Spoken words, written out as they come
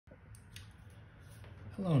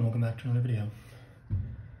Hello and welcome back to another video. In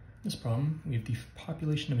this problem, we have the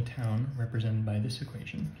population of a town represented by this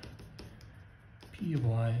equation. P of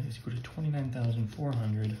y is equal to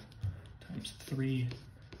 29,400 times 3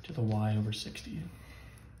 to the y over 60.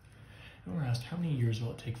 And we're asked how many years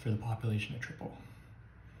will it take for the population to triple.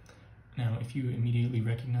 Now, if you immediately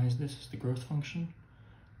recognize this as the growth function,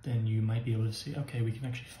 then you might be able to see, okay, we can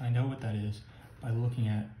actually find out what that is by looking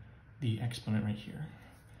at the exponent right here.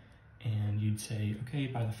 And you'd say, okay,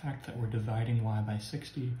 by the fact that we're dividing y by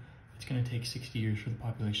 60, it's going to take 60 years for the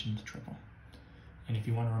population to triple. And if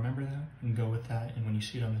you want to remember that and go with that, and when you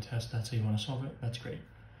see it on the test, that's how you want to solve it, that's great.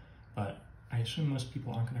 But I assume most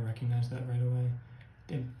people aren't going to recognize that right away.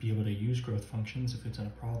 They'd be able to use growth functions if it's in a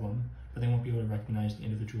problem, but they won't be able to recognize the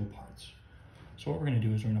individual parts. So what we're going to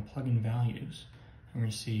do is we're going to plug in values, and we're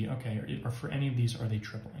going to see, okay, or for any of these, are they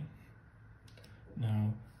tripling?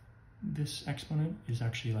 Now, this exponent is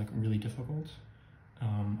actually like really difficult.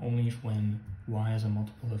 Only if when y is a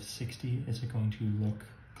multiple of 60 is it going to look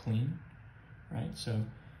clean, right? So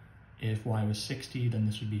if y was 60, then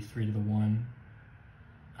this would be 3 to the 1.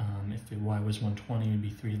 If the y was 120, it would be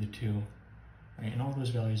 3 to the 2, right? And all those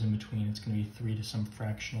values in between, it's going to be 3 to some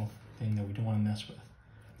fractional thing that we don't want to mess with.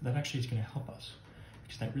 That actually is going to help us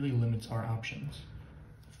because that really limits our options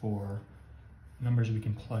for numbers we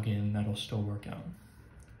can plug in that'll still work out.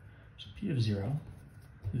 So P of 0,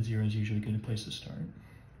 the 0 is usually a good place to start,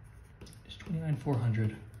 is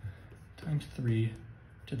 29,400 times 3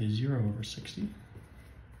 to the 0 over 60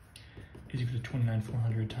 is equal to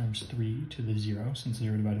 29,400 times 3 to the 0, since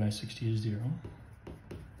 0 divided by 60 is 0,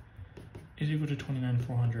 is equal to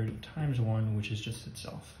 29,400 times 1, which is just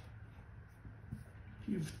itself.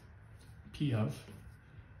 P of,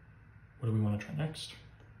 what do we want to try next?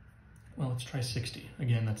 Well, let's try 60.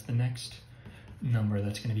 Again, that's the next number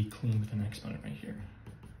that's going to be clean with an exponent right here.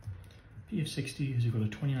 P of 60 is equal to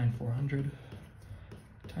 29,400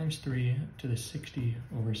 times 3 to the 60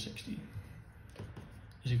 over 60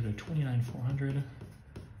 is equal to 29,400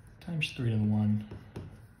 times 3 to the 1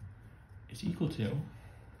 is equal to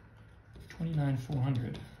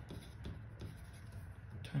 29,400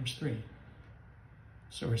 times 3.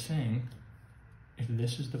 So we're saying if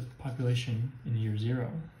this is the population in year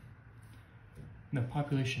 0, the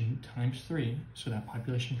population times 3, so that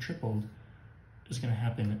population tripled, is going to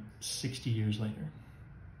happen 60 years later.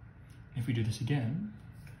 If we do this again,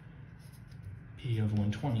 P of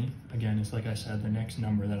 120, again, is like I said, the next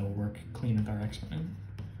number that'll work clean with our exponent.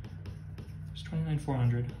 It's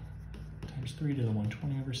 29,400 times 3 to the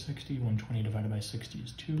 120 over 60. 120 divided by 60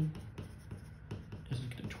 is 2. Is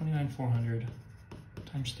equal to 29,400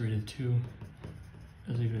 times 3 to 2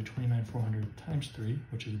 is equal to 29,400 times 3,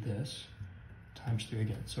 which is this, times 3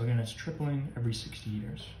 again. So again, it's tripling every 60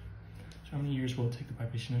 years. So how many years will it take the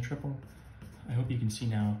population to triple? I hope you can see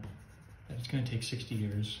now that it's going to take 60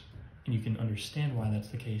 years, and you can understand why that's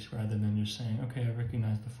the case rather than just saying, okay, I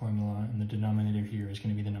recognize the formula and the denominator here is going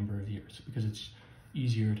to be the number of years, because it's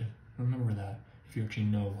easier to remember that if you actually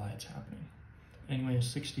know why it's happening. Anyway,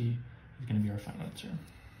 60 is going to be our final answer.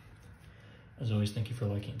 As always, thank you for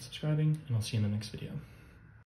liking and subscribing, and I'll see you in the next video.